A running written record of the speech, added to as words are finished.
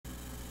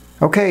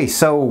Okay,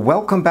 so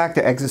welcome back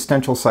to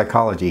Existential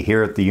Psychology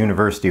here at the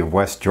University of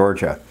West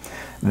Georgia.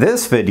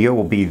 This video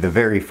will be the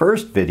very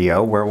first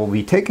video where we'll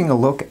be taking a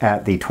look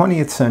at the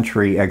 20th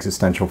century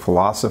existential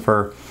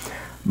philosopher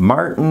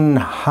Martin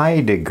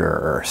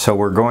Heidegger. So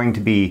we're going to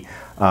be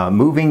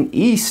moving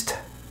east,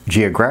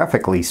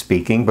 geographically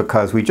speaking,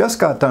 because we just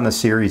got done a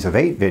series of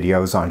 8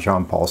 videos on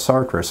Jean-Paul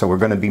Sartre. So we're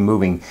going to be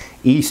moving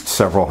east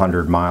several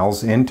hundred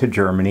miles into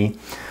Germany.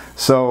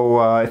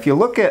 So if you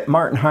look at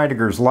Martin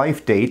Heidegger's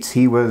life dates,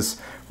 he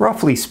was,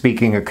 roughly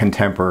speaking, a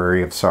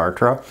contemporary of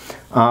Sartre.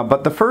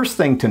 But the first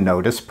thing to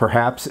notice,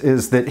 perhaps,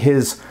 is that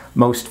his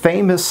most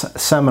famous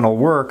seminal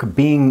work,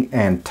 Being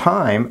and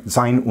Time,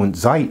 Sein und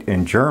Zeit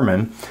in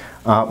German,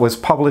 was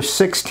published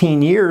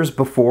 16 years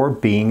before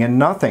Being and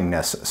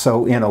Nothingness.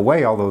 So in a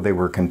way, although they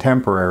were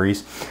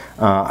contemporaries,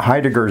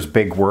 Heidegger's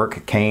big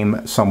work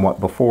came somewhat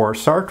before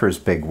Sartre's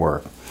big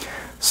work.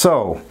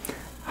 So,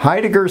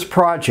 Heidegger's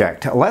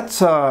project.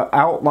 Let's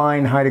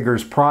outline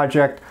Heidegger's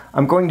project.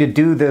 I'm going to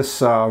do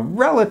this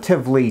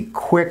relatively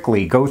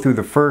quickly, go through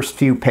the first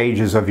few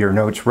pages of your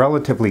notes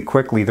relatively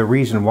quickly. The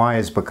reason why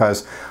is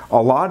because a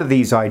lot of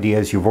these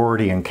ideas you've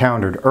already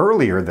encountered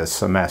earlier this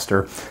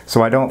semester,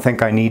 so I don't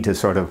think I need to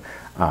sort of,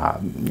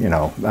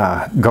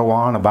 go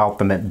on about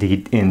them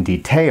in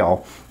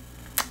detail.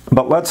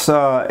 But let's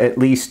at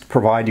least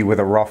provide you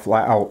with a rough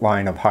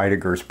outline of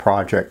Heidegger's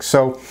project.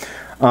 So,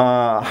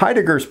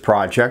 Heidegger's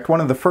project, one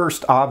of the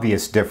first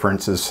obvious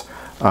differences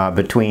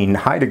between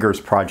Heidegger's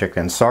project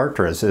and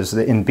Sartre's is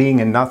that in Being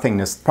and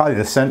Nothingness, probably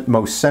the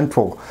most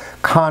central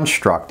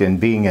construct in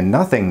Being and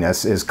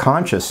Nothingness is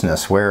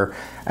consciousness,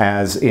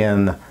 whereas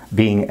in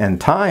Being and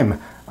Time,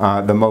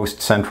 the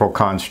most central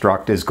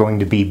construct is going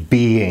to be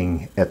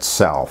being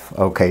itself.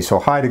 Okay, so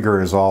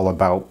Heidegger is all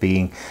about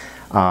being.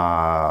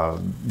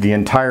 The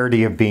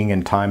entirety of Being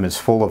and Time is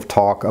full of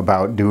talk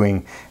about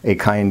doing a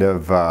kind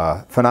of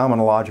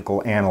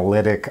phenomenological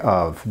analytic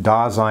of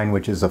Dasein,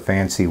 which is a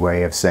fancy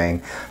way of saying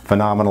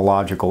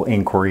phenomenological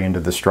inquiry into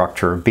the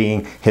structure of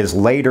being. His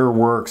later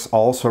works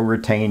also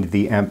retained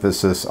the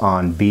emphasis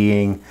on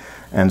being,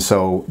 and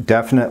so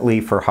definitely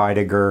for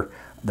Heidegger,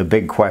 the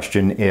big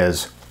question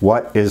is,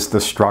 what is the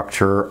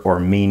structure or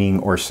meaning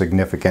or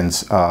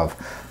significance of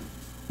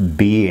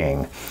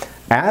being?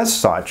 As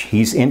such,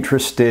 he's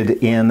interested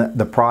in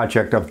the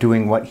project of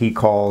doing what he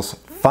calls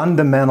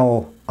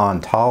fundamental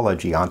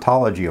ontology.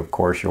 Ontology, of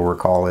course, you'll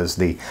recall, is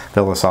the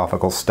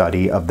philosophical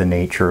study of the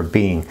nature of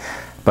being.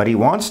 But he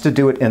wants to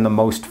do it in the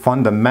most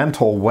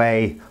fundamental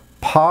way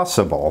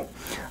possible,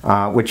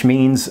 which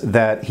means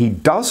that he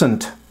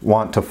doesn't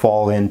want to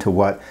fall into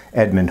what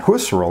Edmund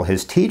Husserl,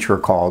 his teacher,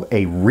 called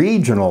a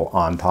regional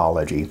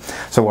ontology.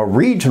 So a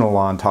regional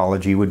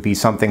ontology would be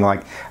something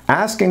like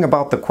asking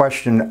about the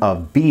question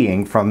of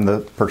being from the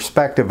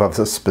perspective of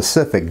a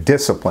specific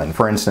discipline.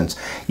 For instance,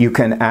 you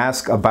can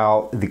ask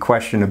about the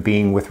question of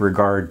being with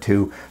regard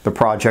to the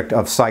project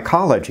of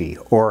psychology,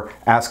 or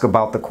ask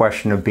about the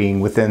question of being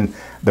within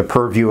the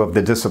purview of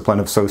the discipline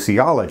of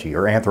sociology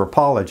or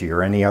anthropology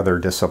or any other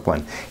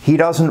discipline. He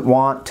doesn't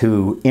want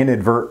to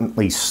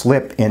inadvertently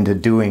slip into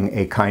doing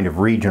a kind of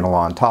regional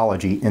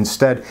ontology.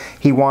 Instead,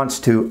 he wants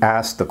to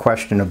ask the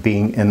question of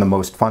being in the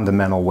most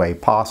fundamental way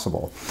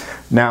possible.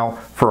 Now,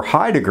 for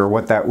Heidegger,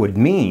 what that would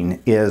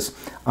mean is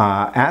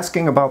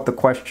asking about the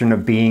question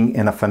of being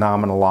in a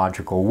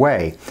phenomenological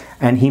way.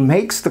 And he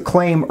makes the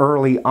claim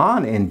early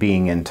on in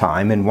Being and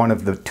Time, in one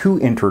of the 2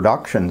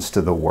 introductions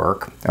to the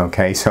work,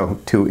 okay, so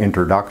 2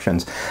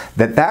 introductions,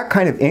 that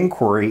kind of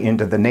inquiry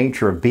into the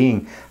nature of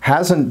being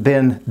hasn't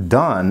been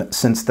done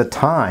since the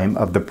time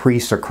of the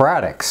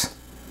pre-Socratics.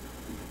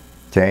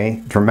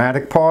 Okay,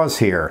 dramatic pause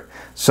here.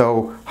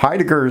 So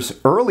Heidegger's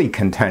early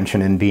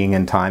contention in Being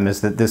and Time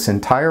is that this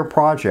entire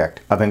project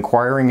of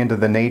inquiring into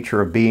the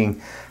nature of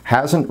being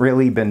hasn't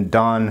really been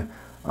done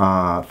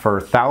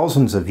for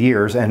thousands of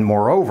years, and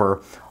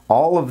moreover,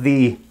 all of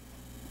the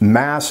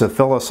mass of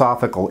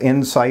philosophical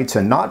insights,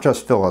 and not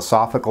just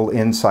philosophical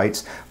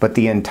insights, but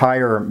the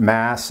entire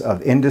mass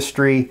of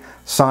industry,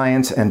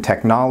 science, and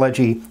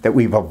technology that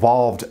we've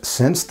evolved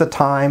since the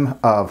time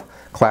of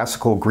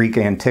classical Greek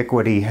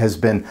antiquity has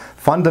been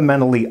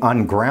fundamentally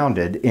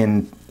ungrounded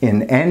in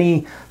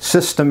any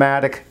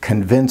systematic,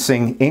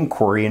 convincing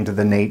inquiry into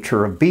the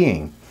nature of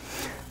being.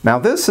 Now,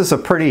 this is a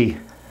pretty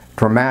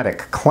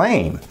dramatic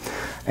claim,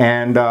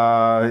 and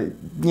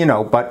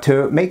but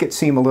to make it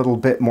seem a little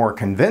bit more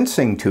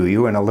convincing to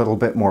you and a little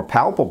bit more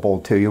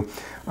palpable to you,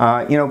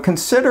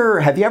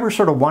 consider, have you ever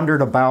sort of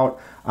wondered about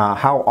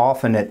how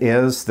often it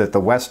is that the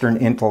Western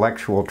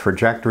intellectual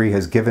trajectory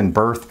has given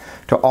birth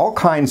to all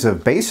kinds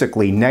of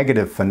basically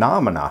negative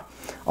phenomena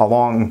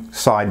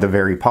alongside the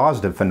very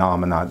positive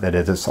phenomena that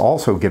it has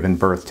also given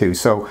birth to.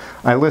 So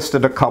I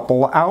listed a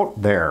couple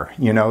out there,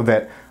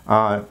 that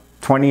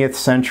 20th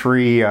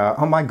century,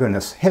 oh my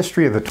goodness,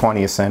 history of the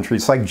 20th century.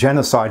 It's like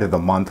Genocide of the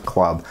Month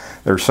Club.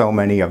 There's so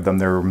many of them.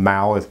 There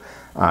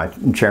are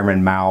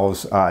Chairman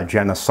Mao's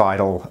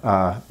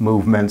genocidal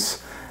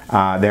movements.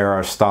 There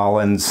are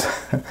Stalin's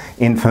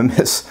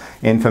infamous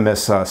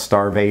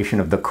starvation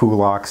of the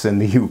kulaks in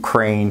the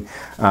Ukraine.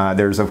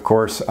 There's, of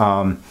course,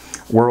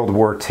 World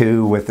War II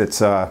with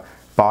its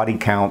body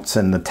counts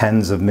in the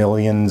tens of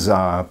millions,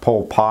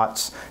 Pol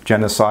Pot's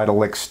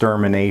genocidal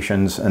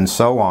exterminations, and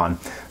so on.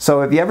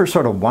 So have you ever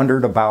sort of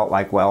wondered about,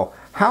 like, well,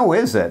 how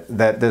is it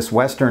that this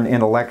Western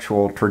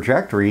intellectual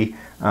trajectory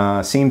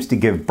seems to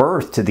give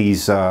birth to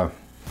these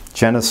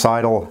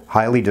genocidal,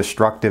 highly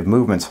destructive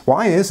movements?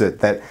 Why is it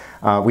that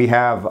we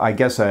have, I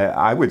guess,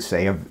 I would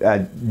say, a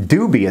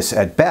dubious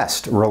at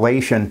best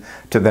relation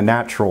to the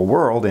natural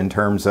world in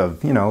terms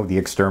of, you know, the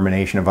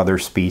extermination of other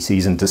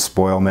species and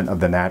despoilment of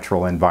the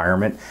natural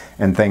environment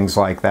and things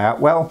like that?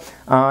 Well,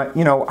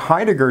 you know,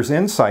 Heidegger's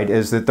insight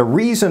is that the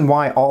reason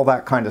why all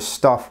that kind of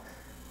stuff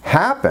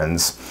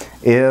happens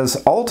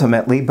is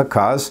ultimately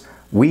because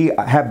we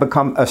have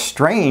become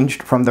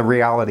estranged from the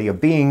reality of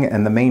being,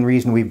 and the main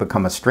reason we've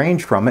become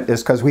estranged from it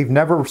is because we've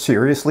never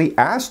seriously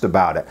asked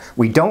about it.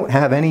 We don't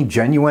have any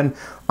genuine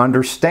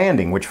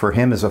understanding, which for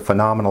him is a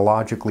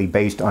phenomenologically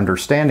based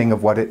understanding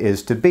of what it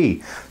is to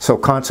be. So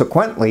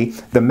consequently,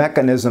 the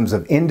mechanisms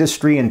of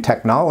industry and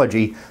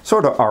technology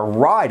sort of are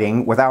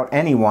riding without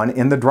anyone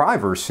in the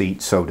driver's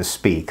seat, so to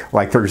speak.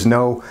 Like there's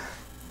no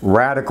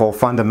radical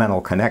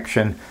fundamental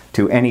connection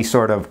to any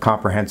sort of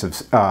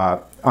comprehensive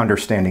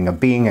understanding of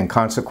being, and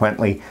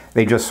consequently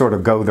they just sort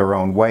of go their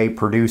own way,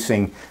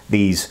 producing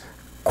these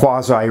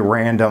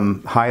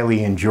quasi-random,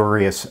 highly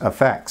injurious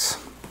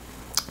effects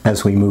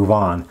as we move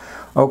on.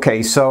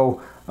 Okay, so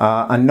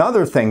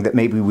another thing that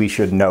maybe we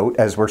should note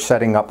as we're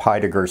setting up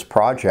Heidegger's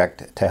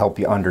project to help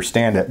you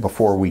understand it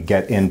before we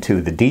get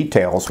into the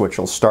details, which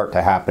will start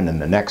to happen in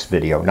the next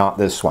video, not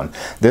this one.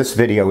 This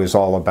video is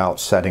all about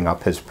setting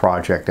up his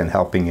project and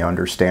helping you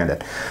understand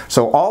it.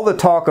 So all the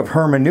talk of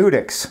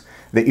hermeneutics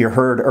that you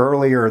heard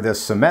earlier this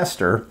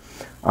semester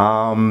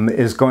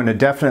is going to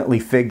definitely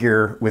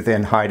figure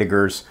within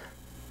Heidegger's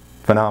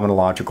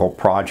phenomenological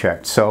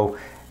project. So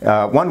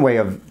one way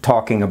of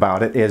talking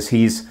about it is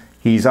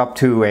he's up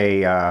to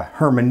a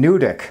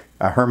hermeneutic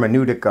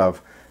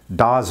of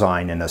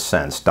Dasein in a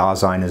sense.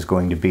 Dasein is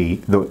going to be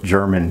the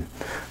German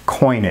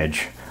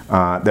coinage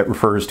that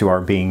refers to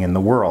our being in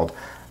the world.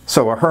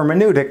 So a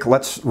hermeneutic,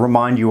 let's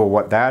remind you of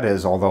what that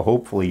is, although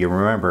hopefully you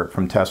remember it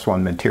from Test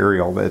 1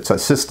 material. It's a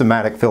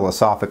systematic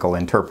philosophical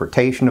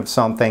interpretation of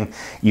something.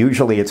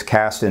 Usually it's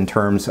cast in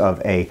terms of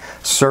a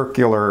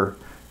circular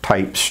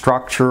type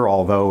structure,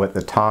 although at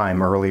the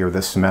time, earlier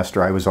this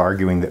semester, I was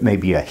arguing that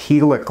maybe a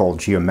helical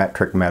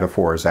geometric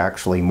metaphor is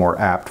actually more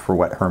apt for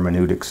what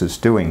hermeneutics is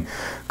doing,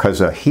 because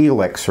a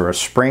helix or a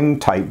spring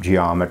type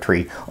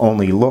geometry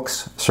only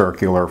looks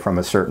circular from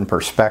a certain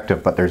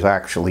perspective, but there's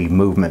actually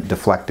movement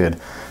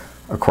deflected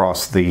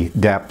across the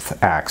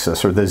depth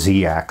axis, or the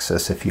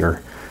z-axis if you're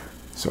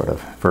sort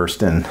of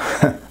versed in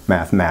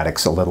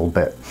mathematics a little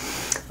bit.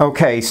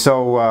 Okay,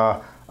 so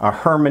a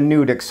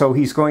hermeneutic, so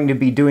he's going to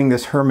be doing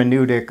this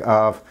hermeneutic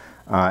of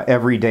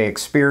everyday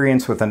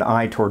experience with an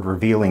eye toward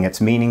revealing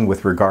its meaning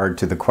with regard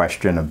to the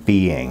question of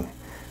being.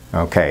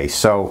 Okay,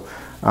 so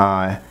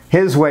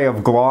his way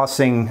of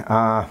glossing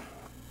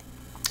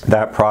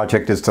that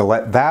project is to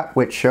let that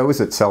which shows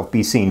itself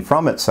be seen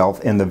from itself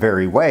in the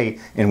very way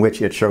in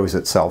which it shows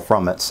itself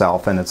from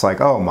itself. And it's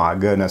like, oh my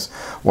goodness,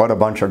 what a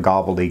bunch of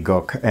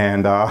gobbledygook.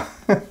 And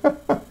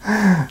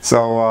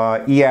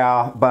so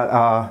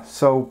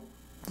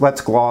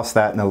let's gloss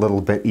that in a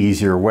little bit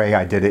easier way.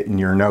 I did it in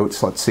your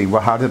notes. Let's see,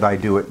 well, how did I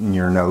do it in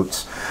your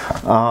notes?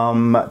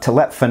 To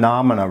let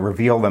phenomena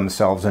reveal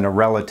themselves in a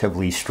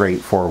relatively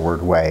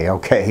straightforward way.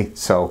 Okay,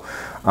 so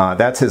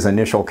that's his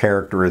initial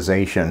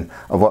characterization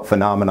of what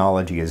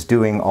phenomenology is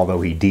doing,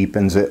 although he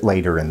deepens it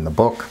later in the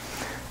book,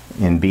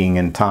 in Being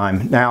in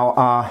Time.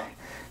 Now,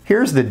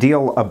 here's the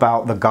deal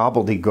about the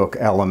gobbledygook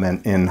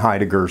element in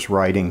Heidegger's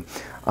writing.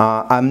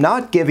 I'm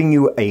not giving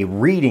you a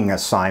reading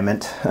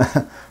assignment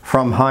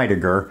from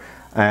Heidegger,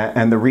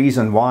 and the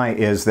reason why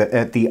is that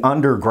at the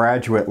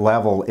undergraduate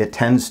level it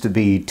tends to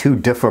be too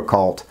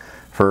difficult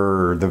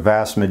for the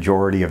vast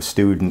majority of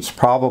students.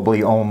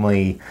 Probably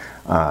only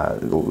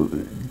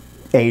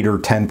 8 or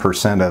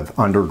 10% of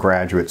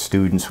undergraduate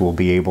students will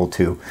be able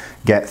to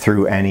get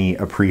through any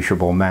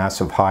appreciable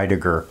mass of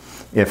Heidegger,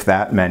 if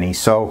that many.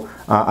 So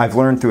I've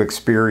learned through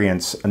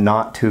experience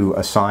not to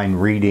assign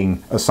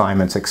reading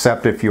assignments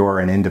except if you're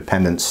an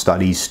independent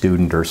studies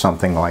student or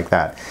something like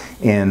that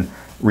in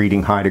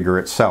reading Heidegger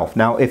itself.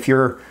 Now, if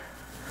you're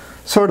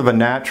sort of a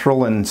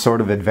natural and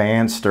sort of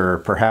advanced, or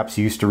perhaps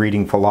used to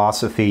reading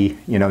philosophy,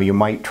 you know, you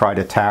might try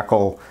to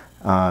tackle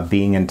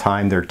Being in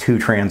Time. There are two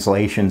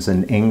translations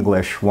in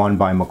English, one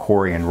by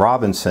Macquarie and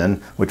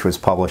Robinson, which was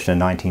published in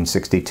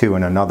 1962,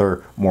 and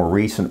another more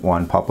recent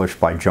one published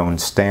by Joan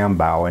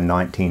Stambaugh in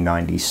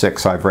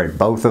 1996. I've read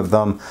both of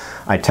them.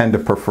 I tend to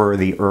prefer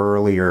the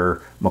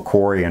earlier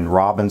Macquarie and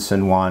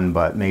Robinson one,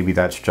 but maybe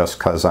that's just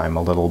because I'm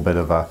a little bit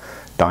of a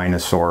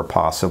dinosaur,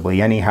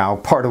 possibly. Anyhow,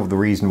 part of the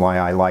reason why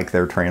I like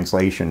their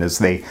translation is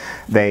they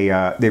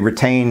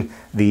retain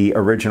the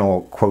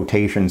original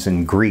quotations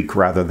in Greek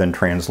rather than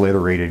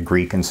transliterated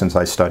Greek. And since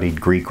I studied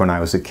Greek when I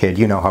was a kid,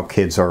 you know how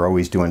kids are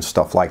always doing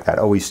stuff like that,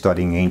 always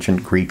studying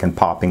ancient Greek and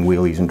popping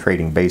wheelies and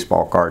trading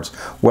baseball cards.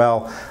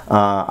 Well,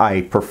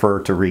 I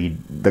prefer to read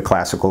the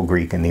classical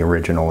Greek in the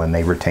original, and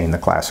they retain the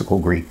classical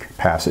Greek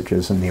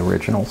passages in the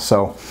original.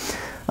 So.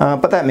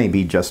 But that may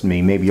be just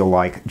me. Maybe you'll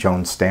like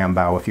Joan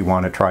Stambaugh if you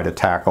want to try to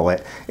tackle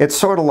it. It's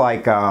sort of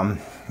like,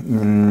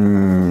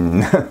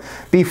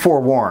 be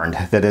forewarned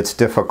that it's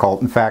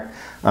difficult. In fact,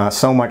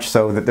 so much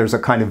so that there's a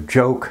kind of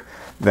joke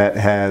that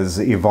has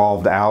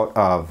evolved out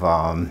of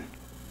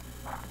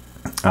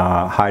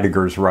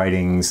Heidegger's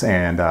writings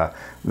and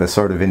the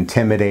sort of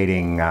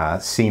intimidating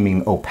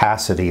seeming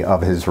opacity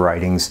of his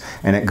writings,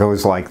 and it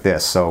goes like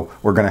this. So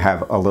we're going to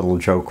have a little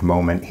joke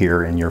moment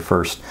here in your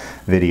first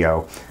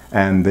video.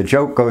 And the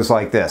joke goes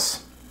like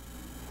this.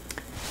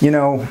 You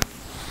know,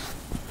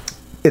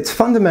 it's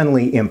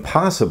fundamentally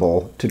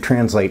impossible to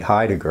translate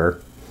Heidegger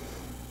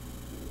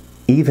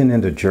even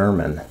into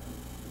German.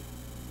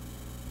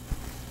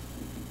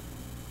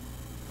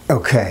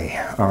 Okay,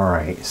 all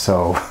right,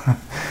 so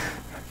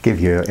give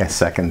you a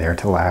second there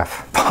to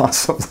laugh,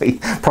 possibly.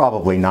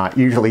 Probably not.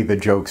 Usually the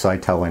jokes I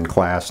tell in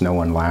class no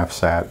one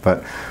laughs at,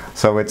 but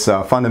so it's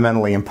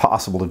fundamentally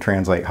impossible to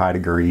translate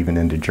Heidegger even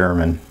into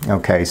German.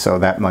 Okay, so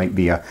that might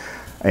be a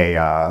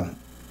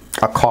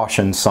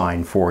caution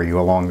sign for you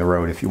along the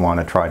road if you want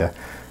to try to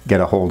get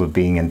a hold of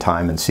Being in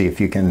Time and see if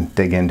you can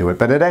dig into it.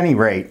 But at any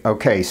rate,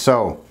 okay,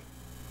 so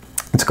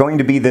it's going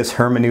to be this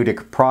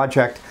hermeneutic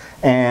project,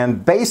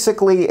 and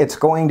basically it's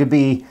going to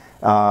be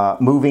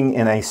moving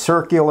in a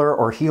circular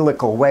or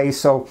helical way.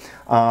 So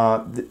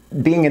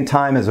Being in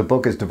Time as a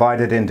book is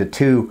divided into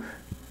two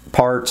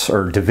parts,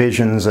 or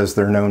divisions as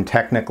they're known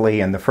technically,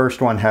 and the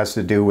first one has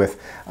to do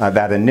with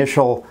that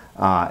initial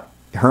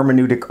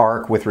hermeneutic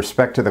arc with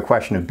respect to the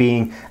question of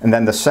being, and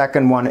then the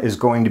second one is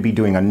going to be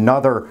doing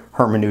another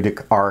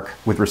hermeneutic arc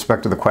with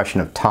respect to the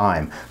question of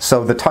time.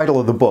 So the title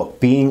of the book,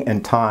 Being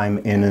and Time,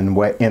 in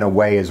a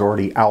way is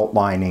already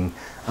outlining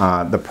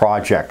the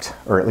project,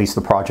 or at least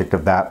the project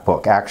of that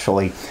book.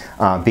 Actually,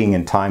 Being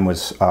in Time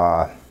was,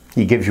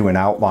 he gives you an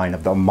outline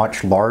of the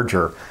much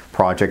larger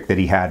project that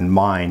he had in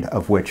mind,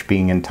 of which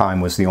Being in Time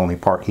was the only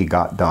part he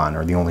got done,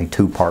 or the only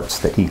two parts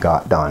that he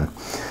got done.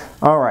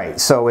 All right,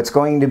 so it's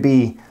going to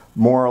be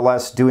more or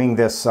less doing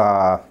this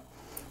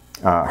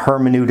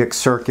hermeneutic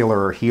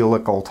circular or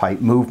helical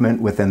type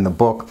movement within the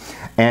book,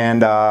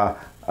 and a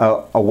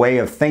way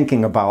of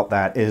thinking about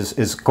that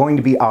is going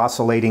to be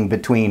oscillating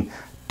between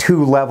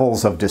two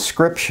levels of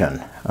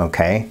description.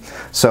 Okay,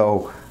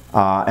 so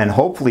and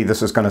hopefully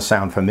this is going to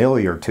sound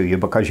familiar to you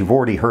because you've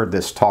already heard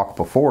this talk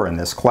before in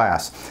this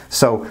class.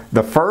 So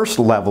the first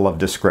level of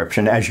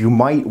description, as you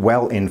might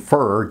well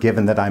infer,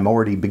 given that I'm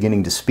already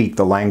beginning to speak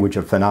the language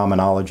of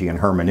phenomenology and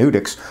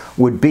hermeneutics,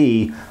 would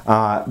be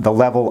the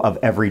level of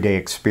everyday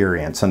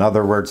experience. In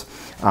other words,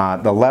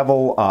 the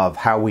level of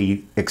how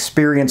we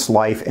experience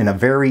life in a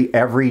very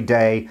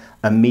everyday,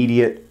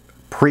 immediate,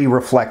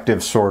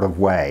 pre-reflective sort of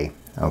way.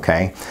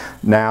 Okay,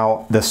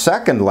 now the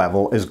second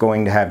level is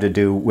going to have to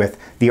do with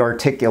the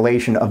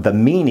articulation of the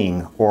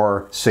meaning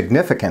or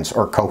significance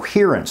or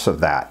coherence of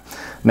that.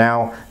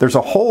 Now, there's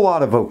a whole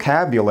lot of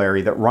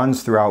vocabulary that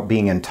runs throughout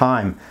Being in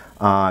Time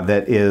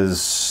that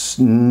is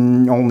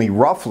only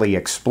roughly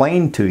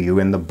explained to you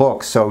in the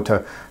book. So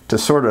to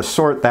sort of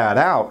sort that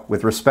out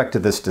with respect to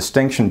this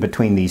distinction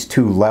between these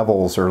two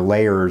levels or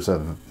layers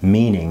of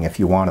meaning, if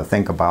you want to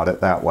think about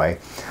it that way,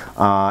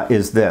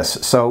 is this.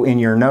 So in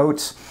your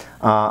notes,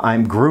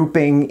 I'm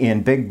grouping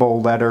in big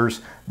bold letters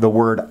the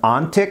word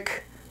ontic,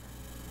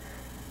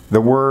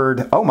 the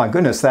word, oh my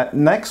goodness, that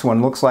next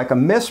one looks like a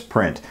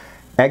misprint,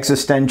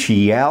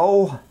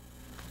 existentiel,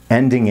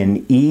 ending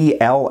in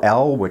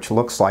ELL, which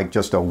looks like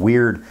just a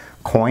weird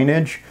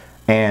coinage,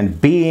 and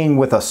being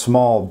with a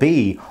small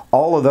b.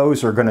 All of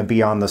those are going to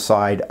be on the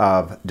side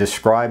of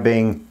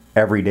describing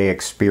everyday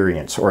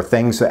experience, or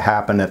things that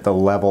happen at the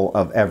level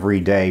of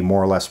everyday,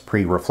 more or less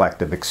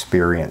pre-reflective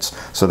experience.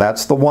 So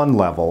that's the one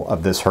level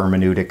of this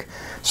hermeneutic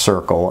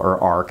circle or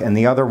arc. And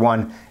the other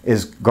one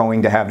is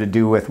going to have to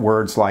do with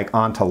words like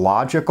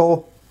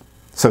ontological.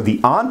 So the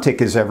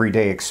ontic is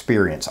everyday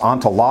experience.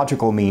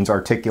 Ontological means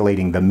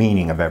articulating the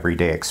meaning of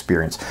everyday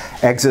experience.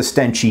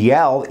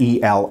 Existential,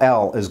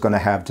 ELL, is going to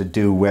have to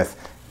do with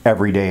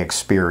everyday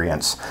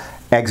experience.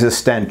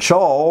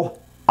 Existential,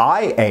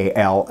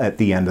 IAL at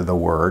the end of the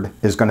word,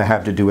 is going to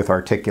have to do with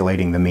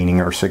articulating the meaning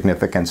or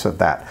significance of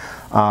that.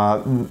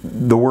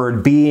 The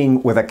word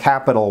being with a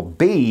capital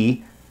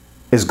B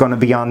is going to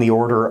be on the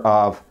order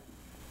of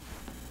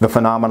the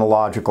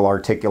phenomenological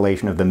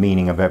articulation of the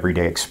meaning of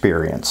everyday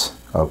experience.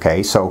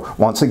 Okay, so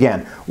once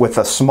again, with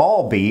a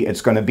small b,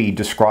 it's going to be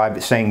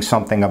described saying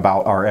something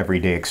about our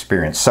everyday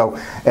experience. So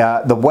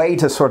the way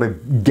to sort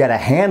of get a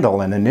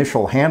handle, an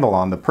initial handle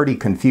on the pretty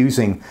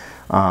confusing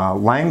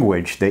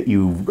language that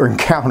you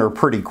encounter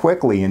pretty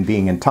quickly in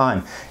Being and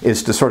Time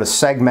is to sort of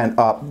segment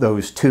up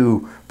those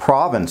two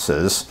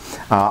provinces,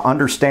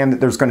 understand that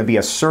there's going to be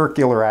a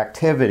circular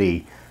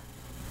activity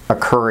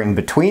occurring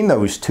between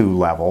those two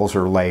levels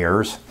or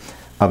layers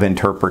of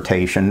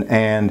interpretation,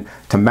 and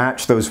to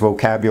match those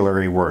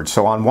vocabulary words.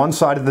 So on one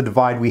side of the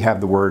divide we have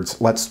the words,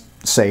 let's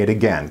say it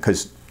again,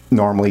 because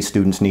normally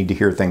students need to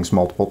hear things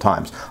multiple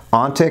times.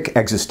 Ontic,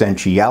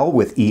 existentiel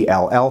with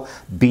ELL,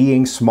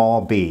 being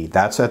small b.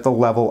 That's at the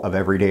level of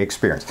everyday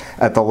experience.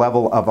 At the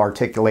level of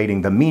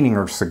articulating the meaning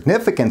or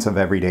significance of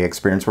everyday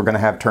experience, we're going to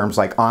have terms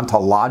like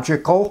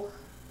ontological,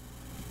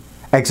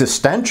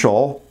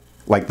 existential,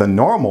 like the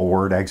normal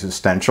word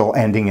existential,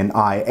 ending in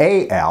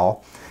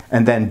IAL,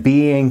 and then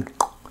being,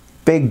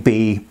 big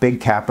B, big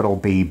capital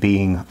B,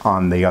 being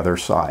on the other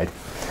side.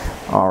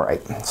 All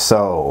right,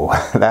 so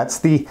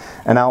that's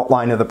an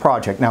outline of the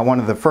project. Now, one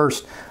of the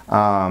first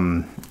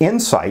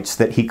insights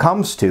that he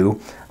comes to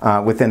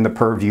within the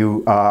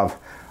purview of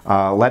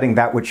letting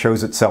that which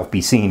shows itself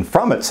be seen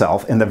from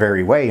itself in the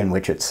very way in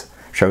which it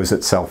shows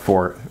itself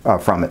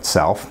from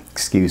itself,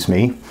 excuse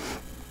me,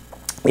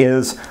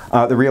 is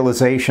the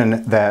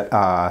realization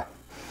that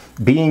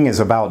being is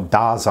about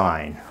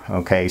Dasein.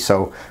 Okay,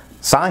 so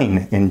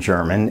Sein in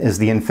German is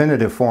the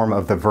infinitive form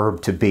of the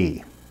verb to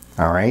be.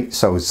 All right,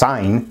 so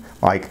Sein,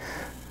 like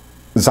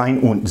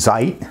Sein und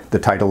Zeit, the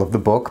title of the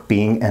book,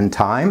 Being and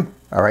Time.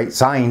 All right,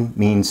 Sein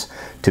means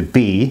to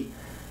be,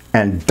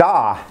 and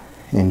Da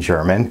in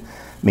German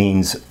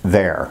means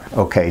there.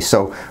 Okay,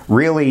 so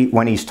really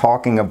when he's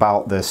talking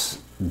about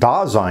this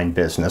Dasein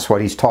business,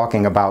 what he's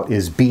talking about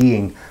is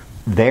being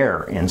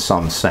there in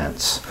some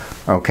sense.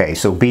 Okay,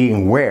 so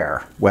being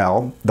where?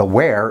 Well, the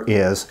where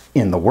is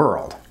in the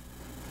world.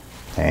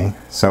 Okay,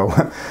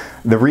 so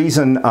the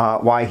reason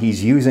why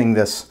he's using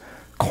this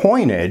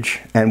coinage,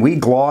 and we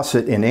gloss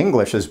it in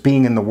English as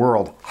being in the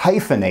world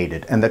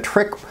hyphenated, and the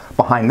trick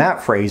behind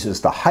that phrase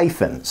is the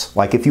hyphens.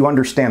 Like if you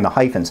understand the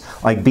hyphens,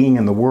 like being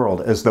in the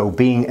world, as though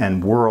being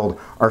and world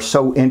are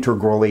so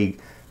integrally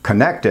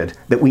connected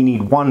that we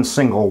need one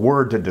single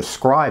word to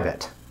describe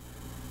it.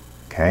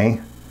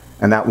 Okay?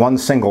 And that one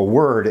single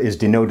word is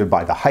denoted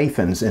by the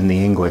hyphens in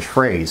the English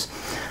phrase.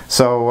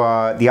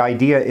 So the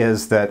idea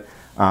is that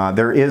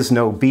there is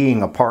no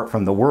being apart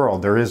from the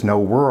world. There is no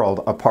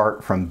world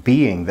apart from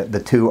being, that the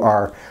two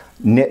are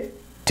knit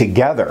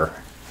together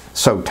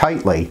so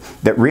tightly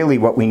that really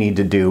what we need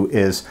to do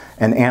is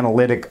an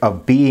analytic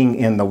of being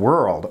in the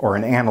world, or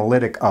an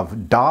analytic of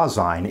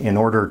Dasein, in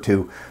order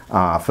to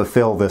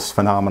fulfill this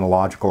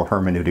phenomenological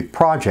hermeneutic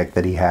project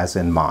that he has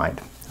in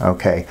mind.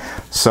 Okay,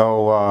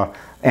 so,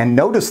 and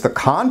notice the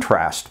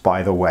contrast,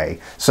 by the way.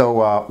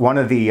 So one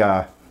of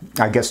the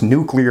I guess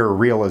nuclear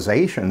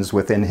realizations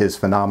within his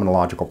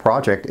phenomenological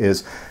project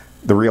is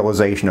the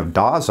realization of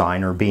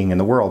Dasein, or being in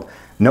the world.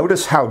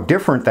 Notice how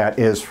different that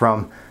is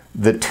from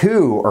the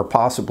two, or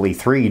possibly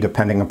three,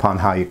 depending upon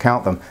how you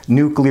count them,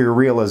 nuclear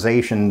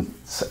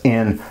realizations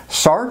in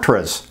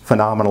Sartre's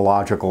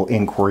phenomenological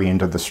inquiry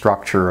into the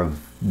structure of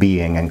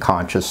being and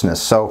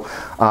consciousness. So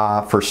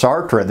for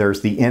Sartre,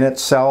 there's the in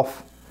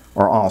itself,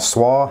 or en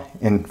soi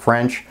in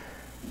French,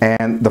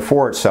 and the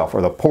for itself,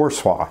 or the pour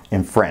soi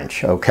in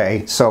French.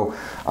 Okay, so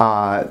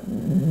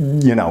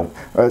you know,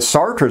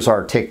 Sartre's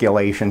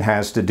articulation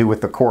has to do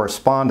with the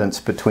correspondence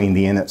between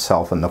the in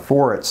itself and the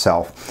for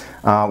itself,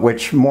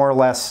 which more or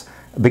less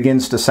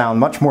begins to sound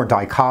much more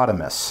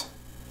dichotomous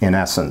in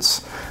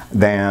essence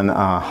than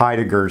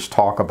Heidegger's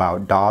talk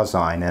about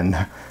Dasein.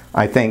 And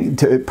I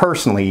think,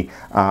 personally,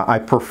 I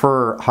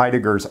prefer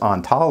Heidegger's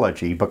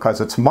ontology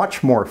because it's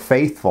much more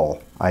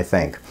faithful, I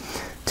think,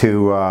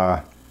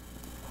 to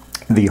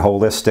the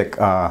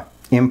holistic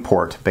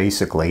import,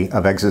 basically,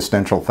 of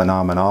existential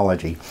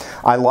phenomenology.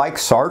 I like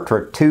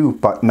Sartre too,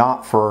 but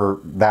not for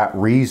that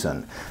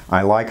reason.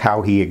 I like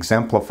how he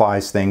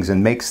exemplifies things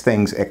and makes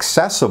things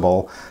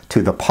accessible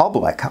to the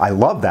public. I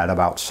love that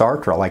about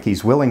Sartre. Like,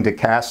 he's willing to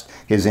cast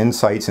his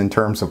insights in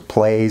terms of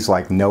plays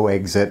like No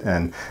Exit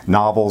and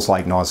novels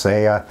like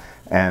Nausea,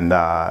 and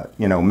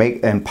you know,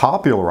 make and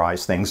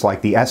popularize things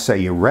like the essay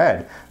you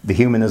read, The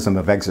Humanism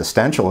of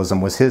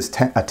Existentialism, was his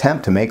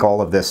attempt to make all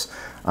of this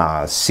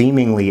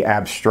seemingly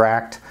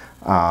abstract,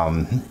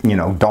 you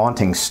know,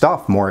 daunting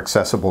stuff more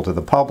accessible to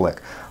the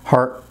public.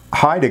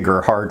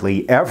 Heidegger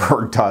hardly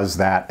ever does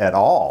that at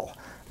all.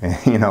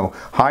 You know,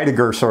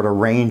 Heidegger sort of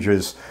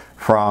ranges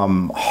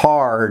from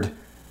hard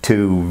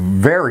to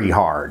very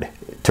hard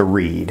to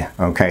read.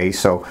 Okay,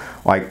 so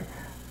like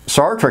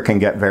Sartre can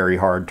get very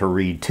hard to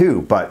read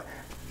too, but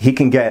he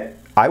can get,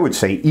 I would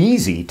say,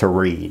 easy to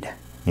read.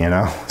 you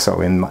know,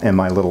 so in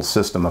my little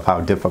system of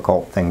how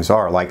difficult things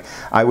are. Like,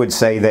 I would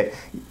say that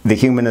the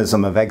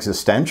humanism of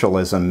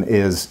existentialism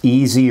is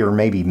easy or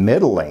maybe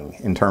middling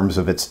in terms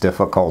of its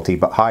difficulty,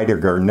 but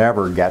Heidegger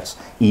never gets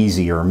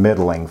easy or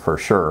middling for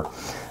sure.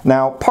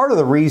 Now, part of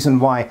the reason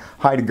why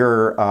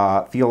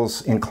Heidegger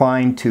feels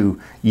inclined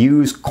to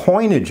use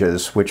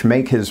coinages which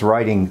make his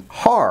writing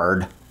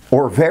hard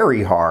or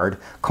very hard,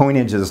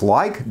 coinages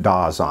like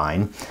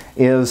Dasein,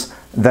 is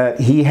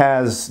that he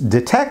has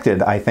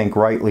detected, I think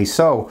rightly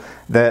so,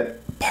 that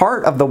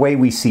part of the way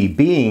we see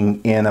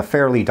being in a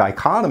fairly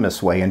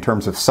dichotomous way in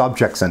terms of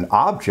subjects and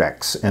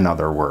objects, in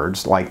other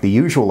words, like the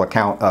usual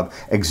account of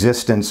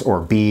existence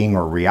or being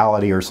or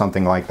reality or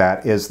something like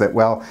that, is that,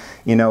 well,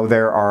 you know,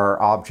 there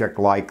are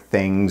object-like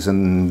things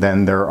and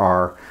then there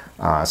are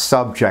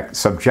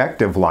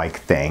subjective-like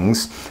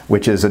things,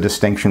 which is a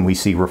distinction we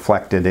see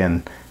reflected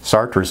in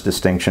Sartre's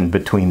distinction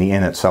between the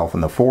in itself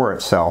and the for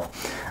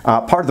itself.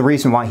 Part of the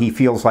reason why he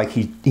feels like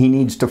he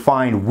needs to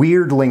find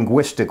weird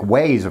linguistic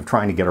ways of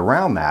trying to get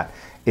around that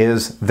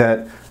is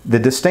that the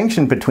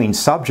distinction between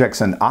subjects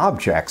and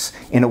objects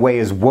in a way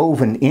is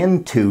woven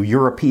into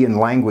European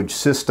language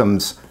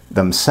systems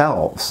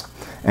themselves.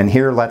 And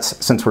here,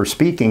 since we're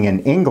speaking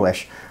in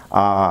English,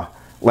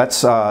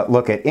 let's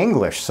look at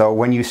English. So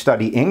when you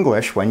study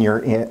English, when you're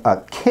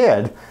a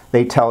kid,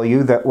 they tell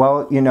you that,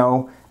 well, you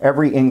know,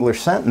 every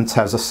English sentence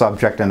has a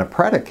subject and a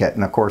predicate.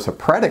 And of course, a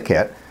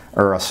predicate,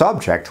 or a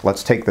subject,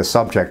 let's take the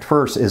subject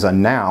first, is a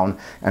noun,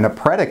 and a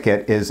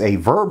predicate is a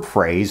verb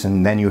phrase,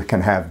 and then you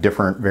can have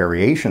different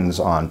variations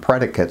on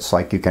predicates,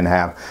 like you can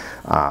have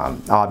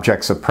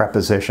objects of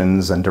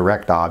prepositions and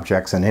direct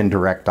objects and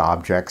indirect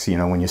objects, you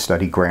know, when you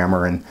study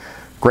grammar in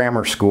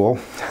grammar school,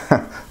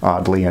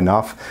 oddly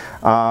enough.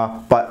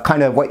 But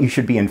kind of what you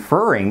should be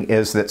inferring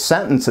is that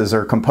sentences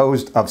are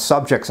composed of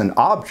subjects and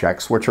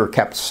objects which are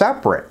kept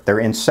separate. They're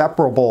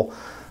inseparable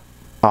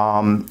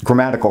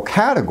grammatical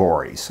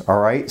categories, all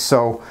right?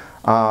 So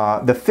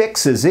the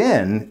fix is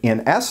in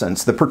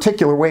essence, the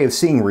particular way of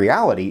seeing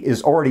reality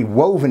is already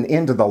woven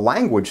into the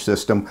language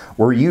system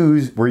we're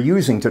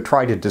using to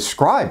try to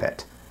describe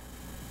it.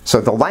 So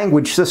the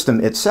language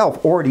system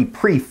itself already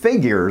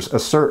prefigures a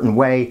certain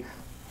way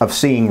of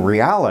seeing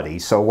reality.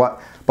 So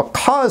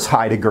because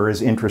Heidegger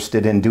is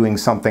interested in doing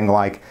something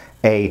like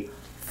a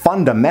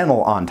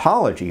fundamental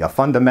ontology, a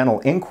fundamental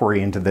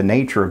inquiry into the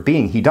nature of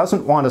being, he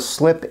doesn't want to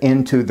slip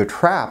into the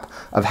trap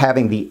of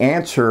having the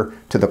answer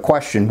to the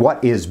question,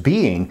 what is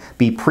being,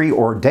 be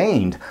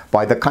preordained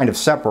by the kind of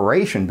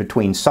separation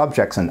between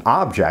subjects and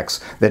objects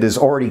that is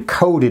already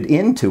coded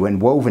into and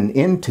woven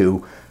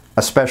into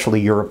especially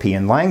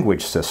European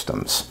language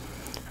systems.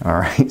 All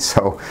right,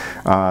 so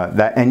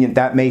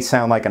that may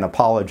sound like an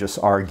apologist's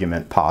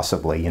argument,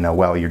 possibly. You know,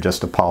 well, you're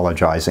just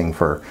apologizing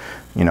for,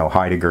 you know,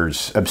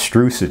 Heidegger's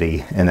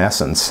abstrusity, in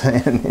essence,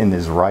 in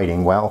his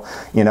writing. Well,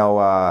 you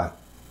know,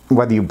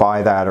 whether you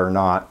buy that or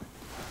not,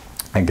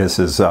 I guess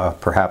is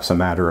perhaps a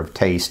matter of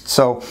taste.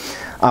 So,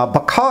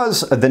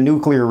 because the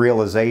nuclear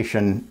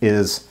realization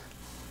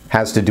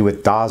has to do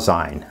with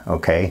Dasein,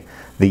 okay,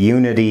 the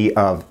unity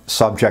of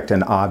subject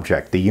and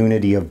object, the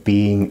unity of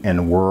being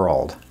and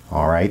world.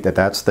 All right,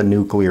 that's the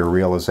nuclear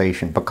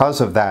realization. Because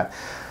of that,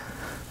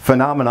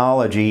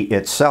 phenomenology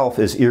itself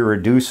is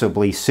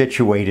irreducibly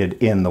situated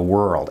in the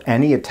world.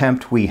 Any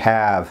attempt we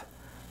have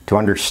to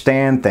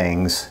understand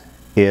things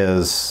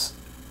is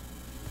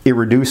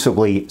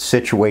irreducibly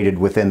situated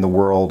within the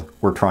world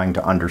we're trying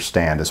to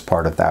understand as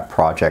part of that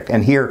project.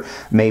 And here,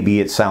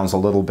 maybe it sounds a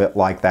little bit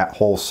like that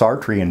whole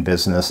Sartrean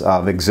business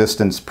of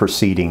existence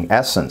preceding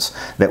essence,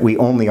 that we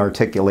only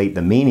articulate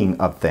the meaning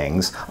of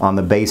things on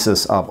the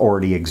basis of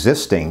already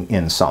existing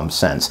in some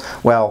sense.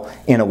 Well,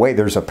 in a way,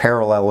 there's a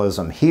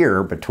parallelism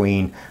here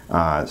between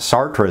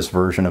Sartre's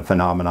version of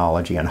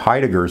phenomenology and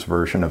Heidegger's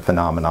version of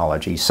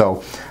phenomenology.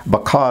 So,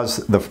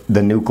 because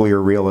the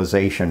nuclear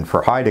realization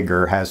for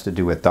Heidegger has to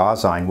do with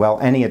Dasein,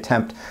 well, any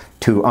attempt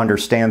to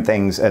understand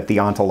things at the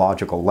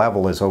ontological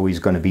level is always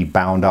going to be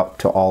bound up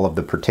to all of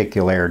the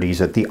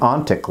particularities at the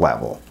ontic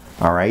level,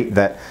 all right?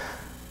 That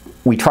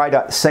we try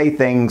to say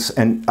things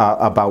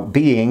about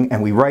being,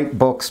 and we write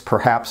books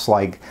perhaps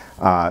like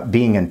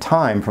Being in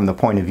Time from the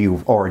point of view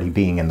of already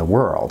being in the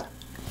world.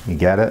 You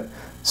get it?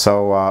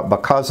 So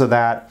because of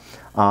that,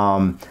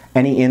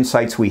 any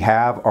insights we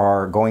have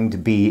are going to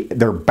be,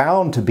 they're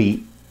bound to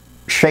be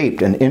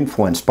shaped and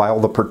influenced by all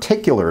the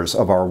particulars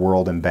of our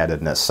world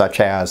embeddedness, such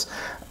as,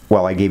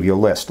 well, I gave you a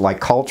list,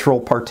 like cultural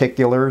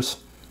particulars,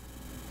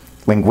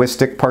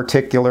 linguistic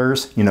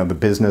particulars, you know, the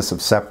business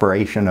of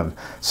separation of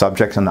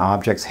subjects and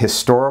objects,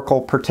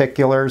 historical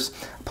particulars,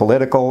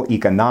 political,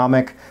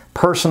 economic,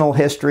 personal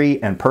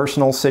history and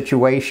personal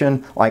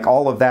situation, like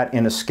all of that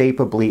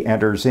inescapably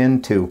enters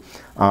into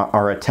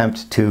our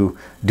attempt to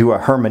do a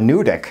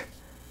hermeneutic,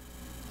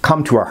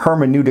 come to a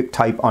hermeneutic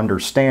type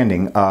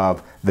understanding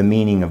of the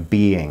meaning of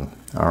being,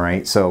 all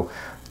right? So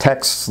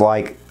texts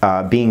like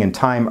Being in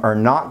Time are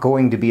not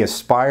going to be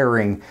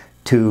aspiring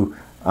to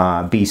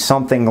be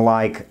something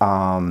like,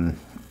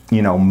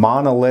 you know,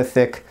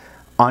 monolithic,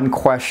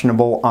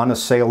 unquestionable,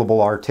 unassailable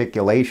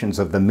articulations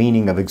of the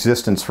meaning of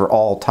existence for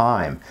all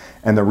time.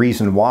 And the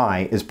reason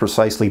why is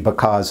precisely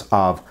because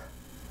of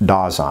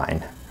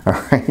Dasein, all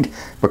right?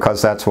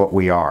 Because that's what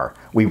we are.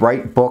 We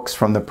write books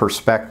from the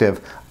perspective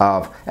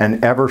of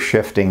an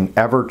ever-shifting,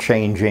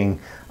 ever-changing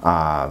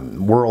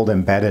world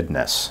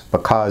embeddedness,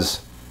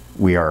 because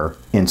we are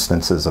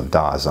instances of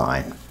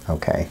Dasein,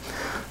 okay?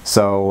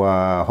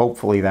 So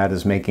hopefully that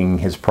is making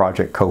his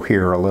project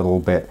cohere a little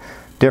bit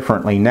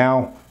differently.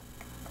 Now,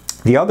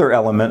 the other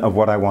element of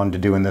what I wanted to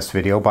do in this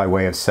video by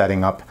way of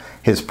setting up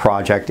his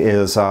project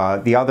is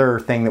the other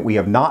thing that we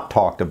have not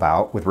talked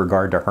about with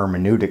regard to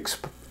hermeneutics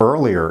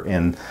earlier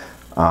in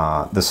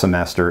the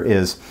semester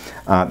is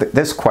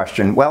this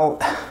question.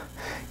 Well,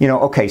 you know,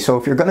 okay, so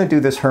if you're going to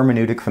do this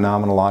hermeneutic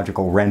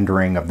phenomenological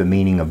rendering of the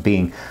meaning of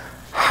being,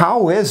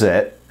 how is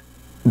it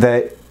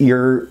that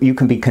you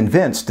can be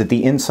convinced that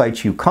the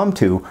insights you come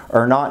to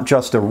are not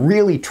just a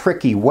really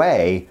tricky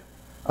way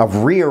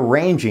of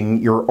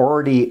rearranging your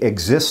already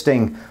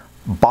existing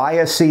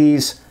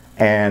biases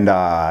and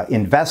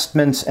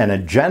investments and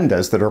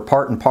agendas that are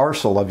part and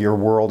parcel of your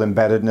world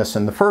embeddedness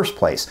in the first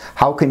place?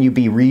 How can you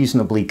be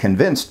reasonably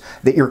convinced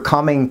that you're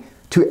coming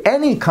to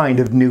any kind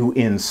of new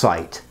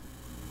insight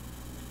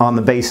on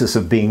the basis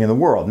of being in the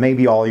world?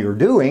 Maybe all you're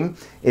doing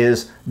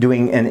is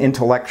doing an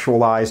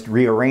intellectualized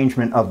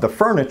rearrangement of the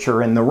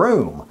furniture in the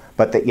room,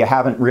 but that you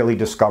haven't really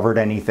discovered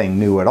anything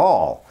new at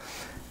all.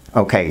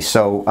 Okay,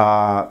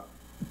 so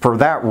for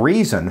that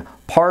reason,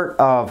 part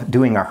of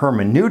doing a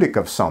hermeneutic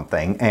of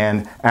something,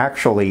 and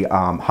actually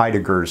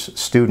Heidegger's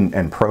student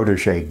and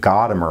protege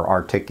Gadamer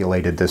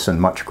articulated this in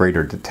much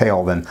greater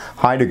detail than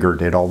Heidegger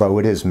did, although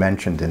it is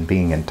mentioned in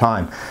Being and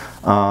Time.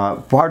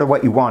 Part of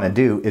what you want to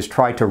do is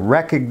try to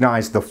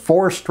recognize the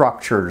four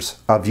structures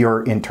of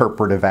your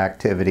interpretive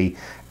activity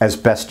as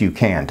best you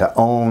can, to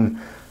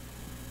own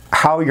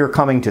how you're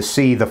coming to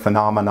see the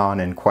phenomenon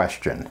in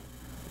question.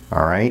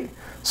 All right?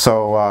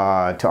 So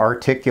to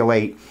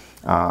articulate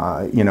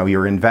you know,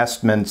 your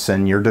investments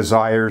and your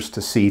desires to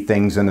see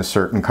things in a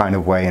certain kind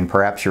of way, and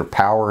perhaps your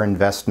power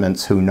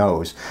investments, who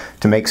knows,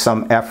 to make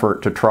some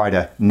effort to try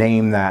to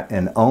name that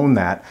and own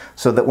that,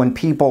 so that when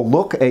people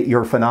look at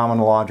your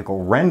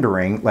phenomenological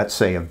rendering, let's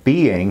say of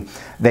being,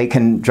 they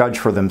can judge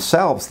for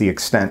themselves the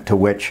extent to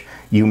which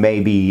you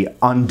may be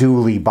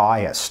unduly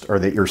biased, or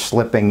that you're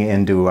slipping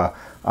into a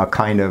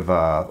kind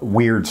of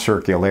weird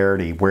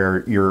circularity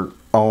where your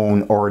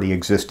own already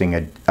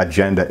existing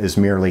agenda is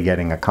merely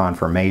getting a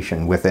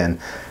confirmation within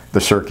the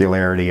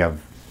circularity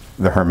of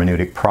the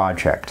hermeneutic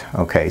project.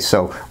 Okay,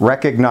 so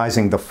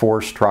recognizing the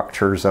four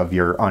structures of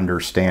your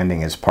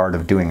understanding is part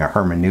of doing a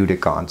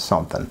hermeneutic on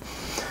something.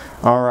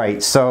 All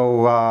right,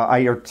 so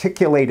I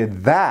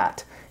articulated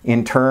that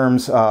in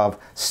terms of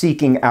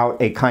seeking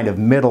out a kind of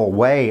middle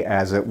way,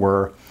 as it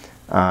were,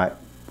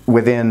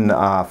 within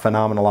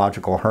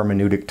phenomenological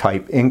hermeneutic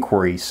type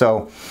inquiry.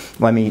 So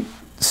let me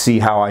see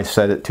how I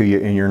said it to you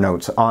in your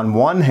notes. On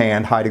one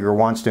hand, Heidegger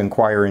wants to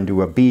inquire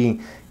into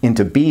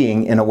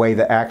being in a way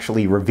that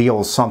actually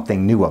reveals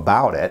something new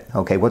about it.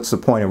 Okay, what's the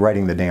point of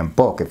writing the damn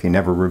book if you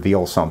never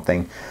reveal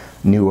something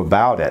new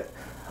about it?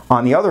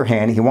 On the other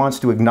hand, he wants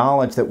to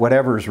acknowledge that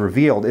whatever is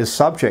revealed is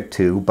subject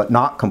to, but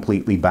not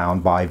completely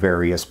bound by,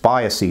 various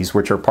biases,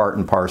 which are part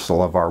and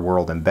parcel of our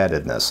world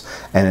embeddedness,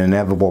 an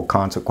inevitable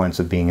consequence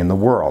of being in the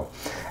world.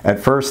 At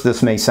first,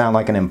 this may sound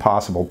like an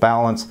impossible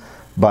balance,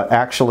 but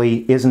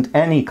actually isn't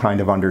any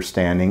kind of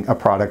understanding a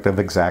product of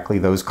exactly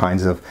those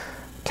kinds of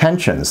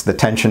tensions. The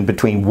tension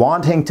between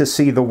wanting to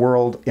see the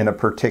world in a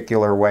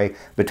particular way,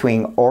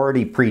 between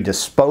already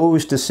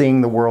predisposed to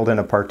seeing the world in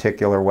a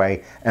particular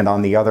way, and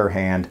on the other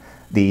hand,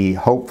 the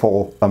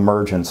hopeful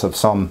emergence of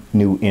some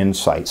new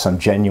insight, some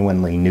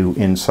genuinely new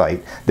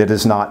insight that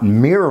is not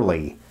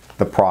merely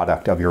the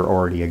product of your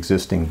already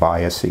existing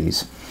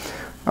biases.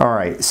 All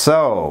right,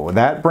 so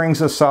that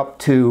brings us up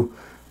to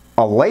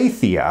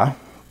alethia,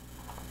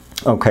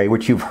 okay,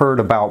 which you've heard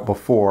about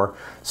before.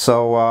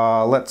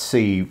 So let's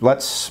see,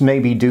 let's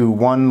maybe do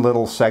one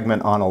little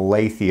segment on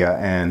alethia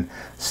and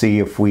see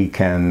if we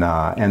can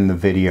end the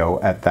video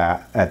at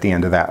the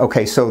end of that.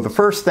 Okay, so the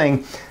first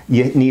thing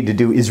you need to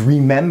do is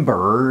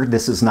remember,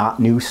 this is not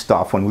new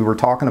stuff. When we were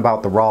talking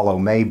about the Rollo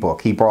May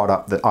book, he brought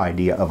up the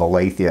idea of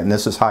alethia, and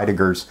this is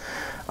Heidegger's,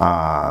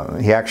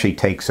 he actually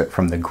takes it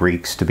from the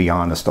Greeks, to be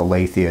honest.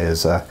 Alethia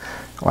is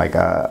like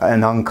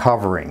an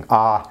uncovering.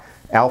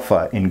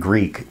 Alpha in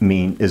Greek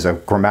is a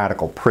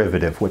grammatical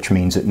privative, which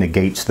means it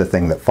negates the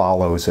thing that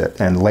follows it.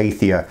 And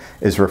lethia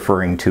is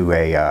referring to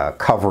a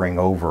covering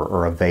over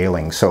or a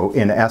veiling. So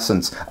in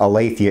essence,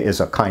 alethia is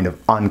a kind of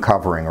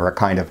uncovering or a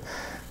kind of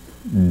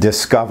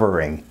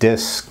discovering.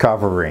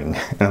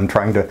 And I'm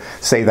trying to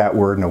say that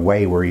word in a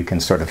way where you can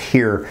sort of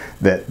hear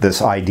that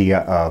this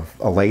idea of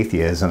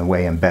alethia is in a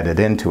way embedded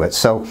into it.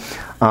 So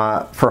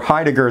for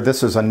Heidegger,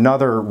 this is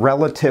another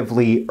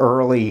relatively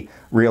early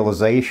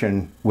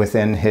realization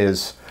within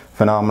his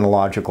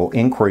phenomenological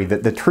inquiry,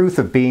 that the truth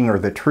of being, or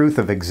the truth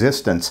of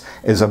existence,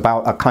 is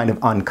about a kind of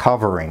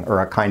uncovering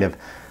or a kind of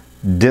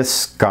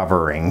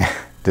discovering.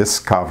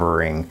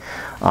 discovering.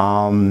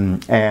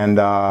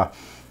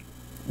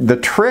 The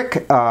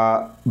trick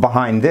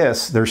behind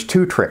this, there's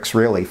two tricks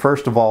really.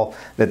 First of all,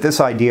 that this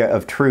idea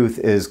of truth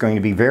is going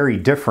to be very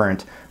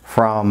different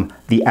from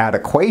the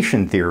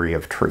adequation theory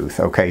of truth.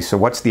 Okay, so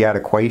what's the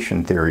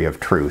adequation theory of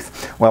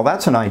truth? Well,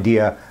 that's an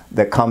idea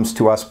that comes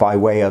to us by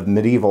way of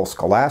medieval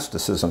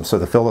scholasticism, so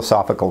the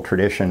philosophical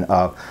tradition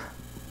of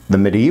the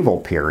medieval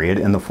period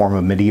in the form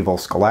of medieval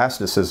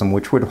scholasticism,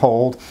 which would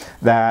hold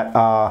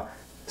that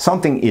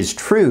something is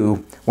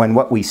true when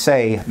what we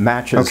say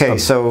matches. Okay,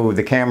 so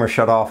the camera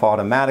shut off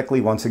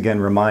automatically, once again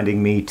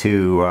reminding me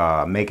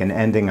to make an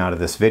ending out of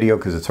this video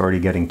because it's already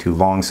getting too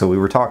long. So we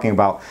were talking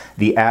about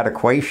the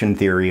adequation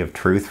theory of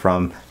truth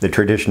from the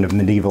tradition of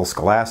medieval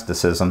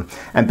scholasticism.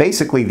 And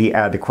basically the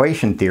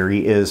adequation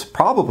theory is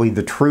probably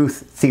the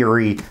truth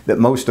theory that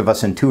most of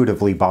us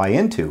intuitively buy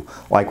into.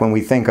 Like when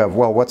we think of,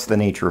 well, what's the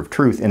nature of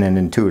truth in an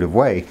intuitive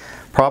way?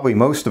 Probably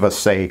most of us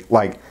say,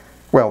 like,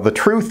 well, the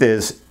truth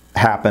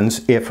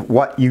happens if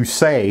what you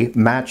say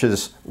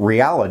matches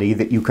reality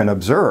that you can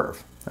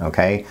observe.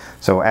 Okay,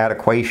 so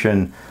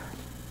adequation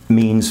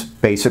means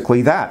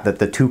basically that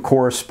the two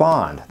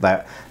correspond,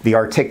 that the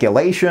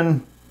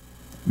articulation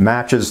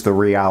matches the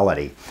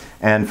reality.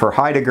 And for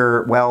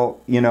Heidegger, well,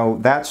 you know,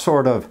 that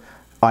sort of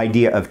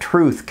idea of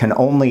truth can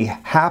only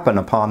happen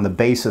upon the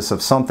basis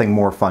of something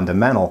more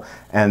fundamental,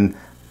 and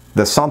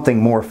the something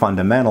more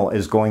fundamental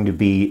is going to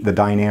be the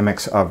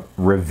dynamics of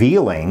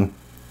revealing.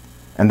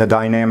 And the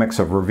dynamics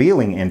of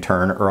revealing, in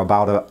turn, are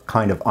about a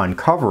kind of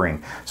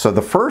uncovering. So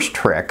the first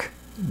trick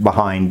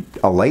behind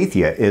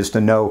alethia is to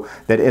know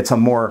that it's a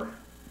more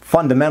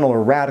fundamental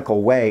or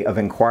radical way of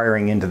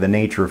inquiring into the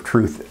nature of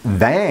truth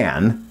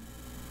than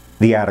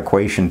the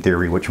adequation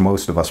theory, which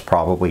most of us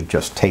probably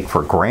just take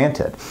for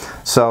granted.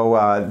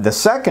 So the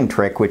second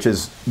trick, which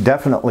is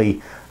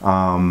definitely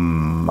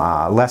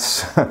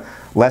less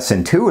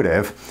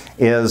intuitive,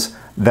 is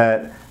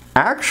that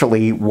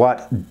actually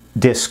what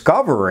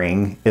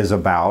discovering is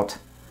about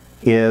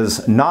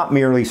is not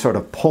merely sort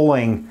of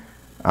pulling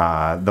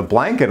the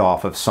blanket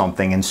off of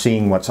something and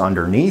seeing what's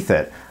underneath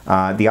it.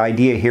 The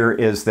idea here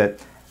is that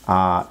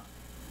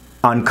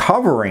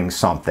uncovering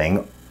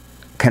something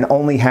can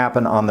only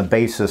happen on the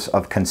basis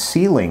of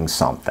concealing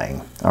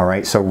something. All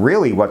right, so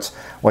really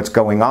what's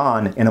going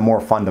on in a more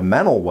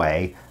fundamental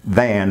way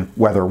than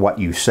whether what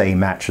you say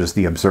matches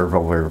the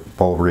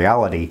observable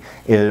reality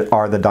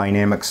are the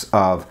dynamics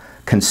of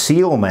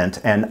concealment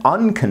and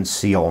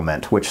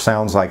unconcealment, which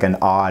sounds like an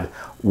odd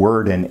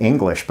word in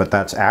English, but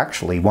that's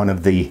actually one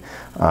of the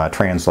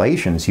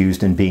translations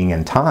used in Being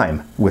in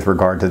Time with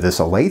regard to this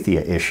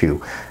alethia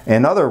issue.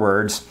 In other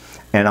words,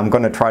 and I'm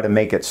going to try to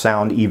make it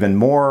sound even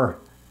more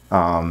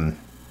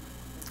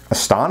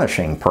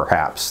astonishing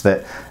perhaps,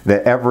 that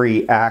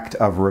every act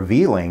of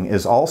revealing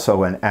is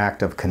also an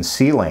act of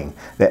concealing,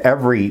 that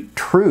every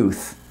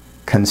truth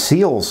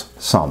conceals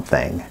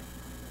something.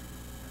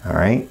 All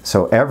right,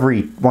 so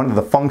every one of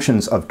the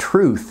functions of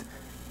truth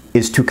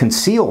is to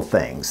conceal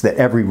things, that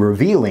every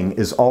revealing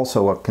is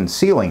also a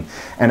concealing.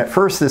 And at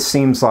first this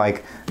seems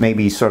like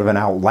maybe sort of an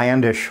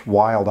outlandish,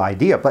 wild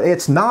idea, but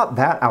it's not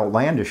that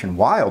outlandish and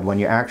wild when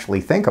you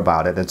actually think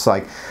about it. It's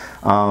like,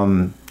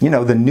 you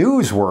know, the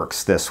news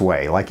works this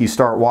way. Like you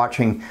start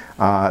watching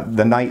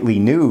the nightly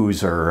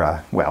news,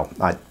 or, well,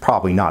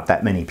 probably not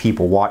that many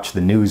people watch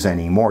the news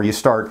anymore. You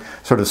start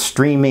sort of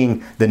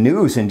streaming the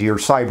news into your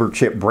cyber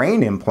chip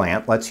brain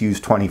implant, let's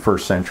use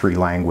 21st century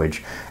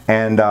language,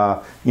 and,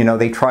 you know,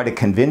 they try to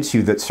convince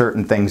you that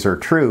certain things are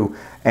true.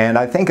 And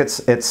I think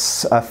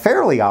it's a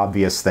fairly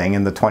obvious thing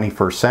in the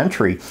 21st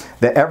century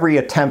that every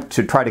attempt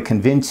to try to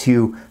convince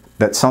you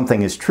that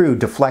something is true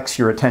deflects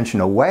your attention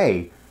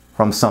away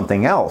from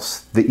something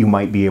else that you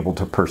might be able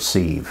to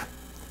perceive.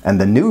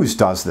 And the news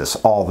does this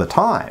all the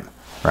time,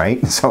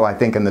 right? So I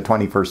think in the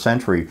 21st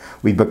century,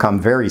 we've become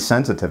very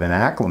sensitive and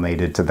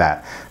acclimated to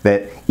that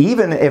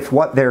even if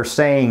what they're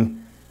saying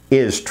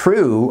is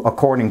true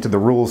according to the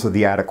rules of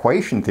the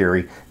adequation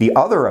theory, the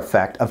other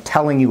effect of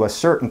telling you a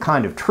certain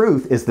kind of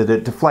truth is that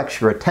it deflects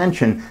your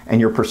attention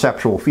and your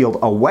perceptual field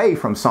away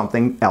from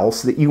something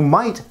else that you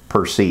might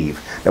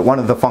perceive. That one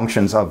of the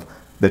functions of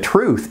the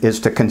truth is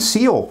to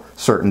conceal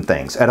certain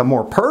things. At a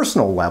more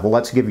personal level,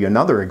 let's give you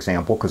another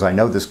example, because I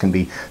know this can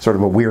be sort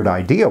of a weird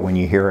idea when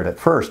you hear it at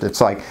first.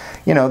 It's like,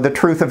 you know, the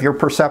truth of your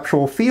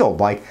perceptual field,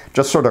 like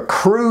just sort of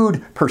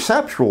crude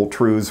perceptual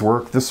truths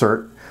work the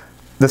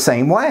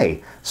same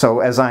way.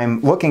 So as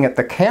I'm looking at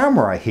the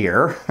camera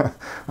here,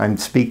 I'm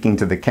speaking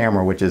to the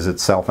camera, which is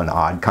itself an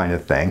odd kind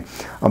of thing,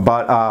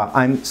 but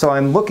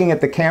I'm looking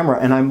at the camera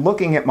and I'm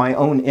looking at my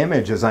own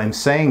image as I'm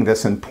saying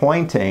this and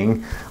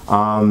pointing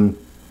on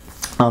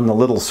the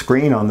little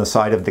screen on the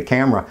side of the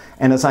camera.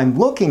 And as I'm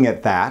looking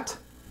at that,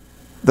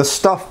 the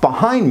stuff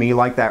behind me,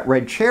 like that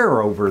red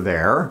chair over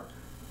there,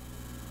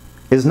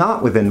 is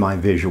not within my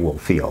visual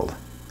field.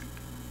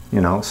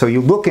 You know, so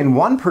you look in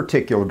one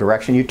particular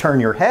direction, you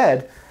turn your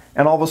head,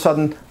 and all of a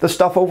sudden the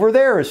stuff over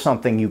there is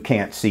something you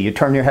can't see. You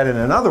turn your head in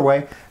another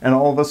way, and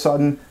all of a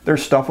sudden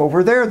there's stuff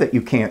over there that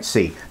you can't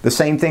see. The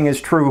same thing is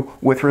true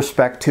with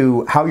respect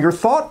to how your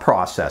thought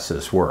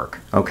processes work.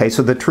 Okay,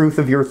 so the truth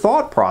of your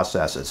thought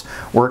processes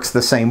works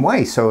the same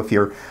way. So if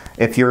you're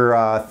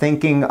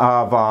thinking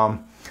of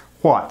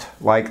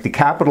like the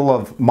capital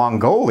of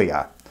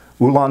Mongolia,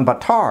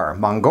 Ulaanbaatar,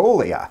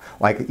 Mongolia,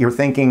 like you're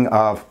thinking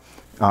of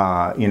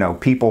you know,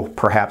 people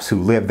perhaps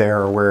who live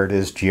there or where it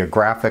is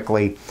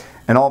geographically,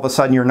 and all of a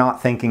sudden you're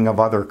not thinking of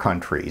other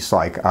countries,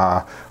 like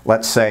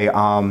let's say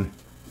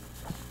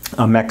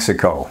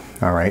Mexico,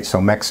 all right, so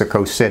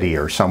Mexico City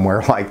or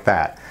somewhere like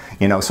that,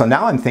 you know. So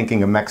now I'm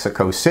thinking of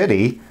Mexico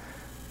City,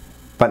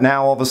 but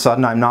now all of a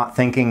sudden I'm not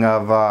thinking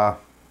of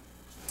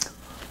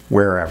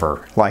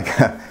wherever, like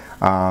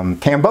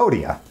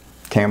Cambodia,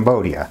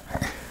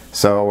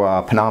 so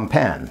Phnom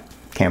Penh,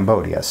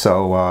 Cambodia.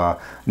 So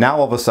now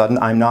all of a sudden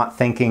I'm not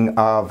thinking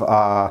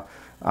of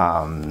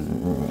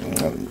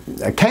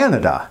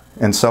Canada,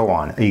 and so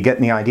on. Are you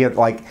getting the idea?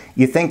 Like,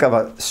 you think of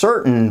a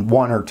certain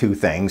one or two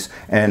things,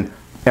 and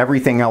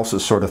everything else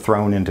is sort of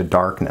thrown into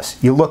darkness.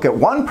 You look at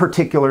one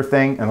particular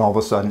thing, and all of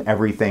a sudden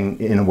everything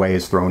in a way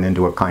is thrown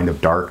into a kind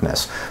of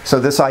darkness. So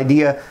this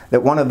idea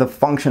that one of the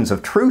functions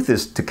of truth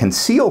is to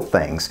conceal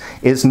things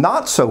is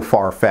not so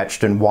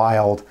far-fetched and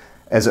wild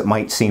as it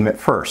might seem at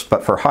first.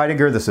 But for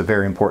Heidegger, this is a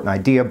very important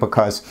idea,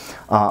 because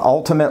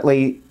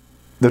ultimately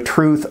the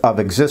truth of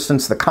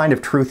existence, the kind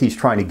of truth he's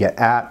trying to get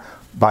at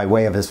by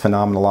way of his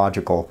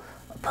phenomenological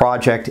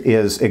project,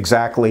 is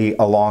exactly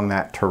along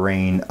that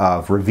terrain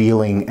of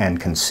revealing and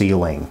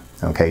concealing.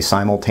 Okay,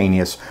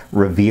 simultaneous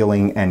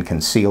revealing and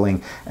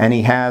concealing. And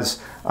he has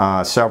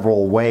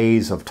several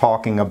ways of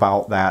talking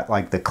about that,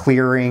 like the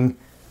clearing,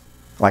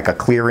 like a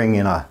clearing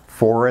in a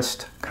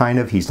forest, kind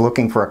of. He's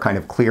looking for a kind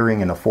of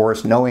clearing in a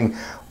forest, knowing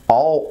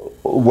all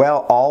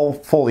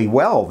fully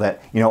well that,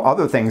 you know,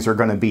 other things are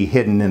going to be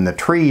hidden in the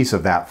trees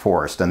of that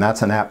forest. And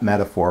that's an apt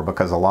metaphor,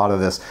 because a lot of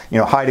this, you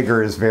know,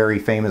 Heidegger is very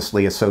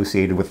famously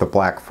associated with the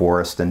Black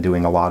Forest and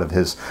doing a lot of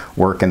his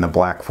work in the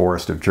Black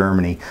Forest of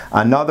Germany.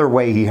 Another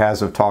way he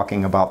has of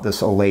talking about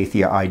this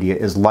alethia idea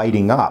is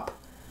lighting up.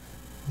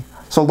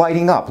 So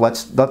lighting up,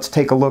 let's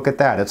take a look at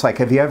that. It's like,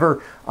 have you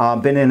ever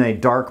been in a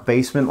dark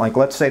basement? Like,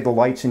 let's say the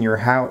lights in your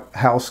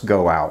house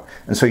go out,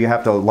 and so you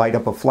have to light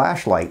up a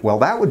flashlight. Well,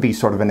 that would be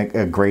sort of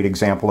a great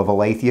example of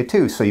alethia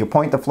too. So you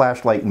point the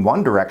flashlight in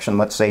one direction,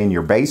 let's say in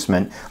your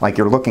basement, like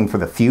you're looking for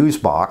the fuse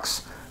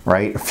box,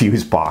 right?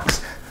 Fuse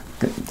box.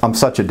 I'm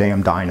such a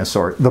damn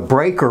dinosaur. The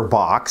breaker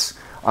box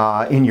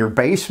in your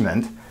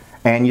basement,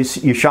 and you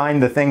shine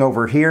the thing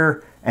over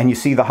here, and you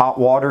see the hot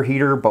water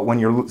heater, but when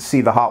you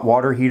see the hot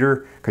water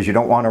heater, because you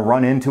don't want to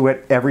run into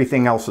it,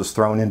 everything else is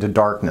thrown into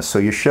darkness. So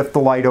you shift the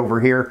light over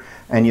here,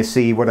 and you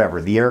see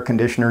whatever, the air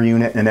conditioner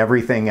unit, and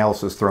everything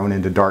else is thrown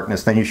into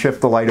darkness. Then you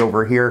shift the light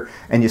over here,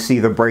 and you see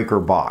the breaker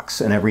box,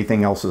 and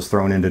everything else is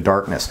thrown into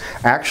darkness.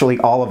 Actually,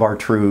 all of our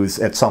truths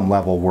at some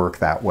level work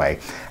that way.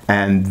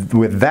 And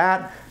with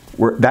that,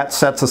 that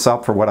sets us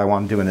up for what I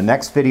want to do in the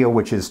next video,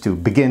 which is to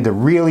begin to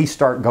really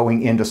start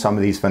going into some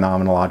of these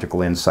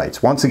phenomenological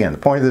insights. Once again, the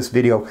point of this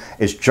video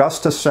is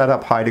just to set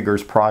up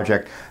Heidegger's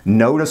project.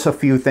 Notice a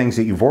few things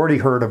that you've already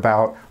heard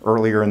about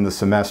earlier in the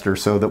semester,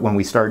 so that when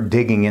we start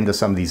digging into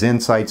some of these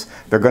insights,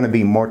 they're going to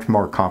be much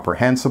more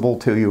comprehensible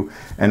to you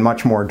and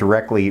much more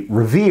directly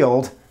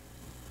revealed,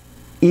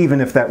 even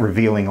if that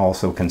revealing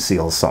also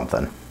conceals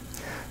something.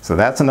 So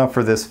that's enough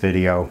for this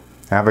video.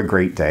 Have a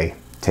great day.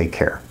 Take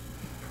care.